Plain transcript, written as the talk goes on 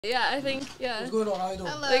Yeah, I think, yeah. What's going on? How you doing?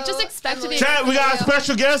 Hello. Like, just expect to be... Chat, we got a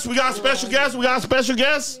special guest. We got a special guest. We got a special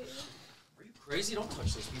guest. Are you crazy? Don't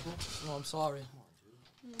touch those people. No, I'm sorry.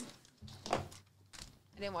 I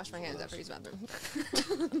didn't wash my hands after his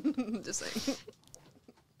bathroom. Just saying.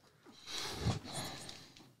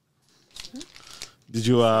 Did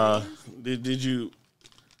you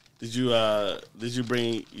did you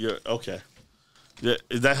bring your yeah,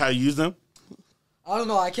 is that how you use them? I don't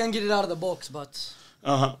know. I can't get it out of the box, but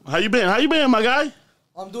How you been, my guy?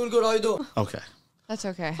 I'm doing good. How you doing? Okay. That's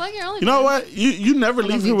okay. Like you're only You know what? You never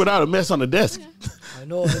leave here without a mess on the desk. I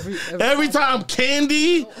know Every time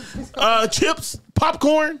candy, chips,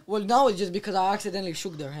 popcorn. Well, now it's just because I accidentally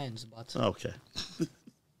shook their hands, but Okay.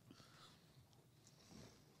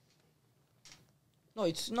 no,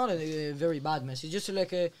 it's not a very bad mess. It's just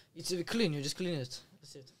like it's clean. You just clean it.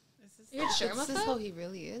 That's it. You're sure about Is this that? how he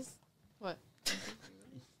really is? What?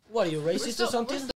 What are you racist or something?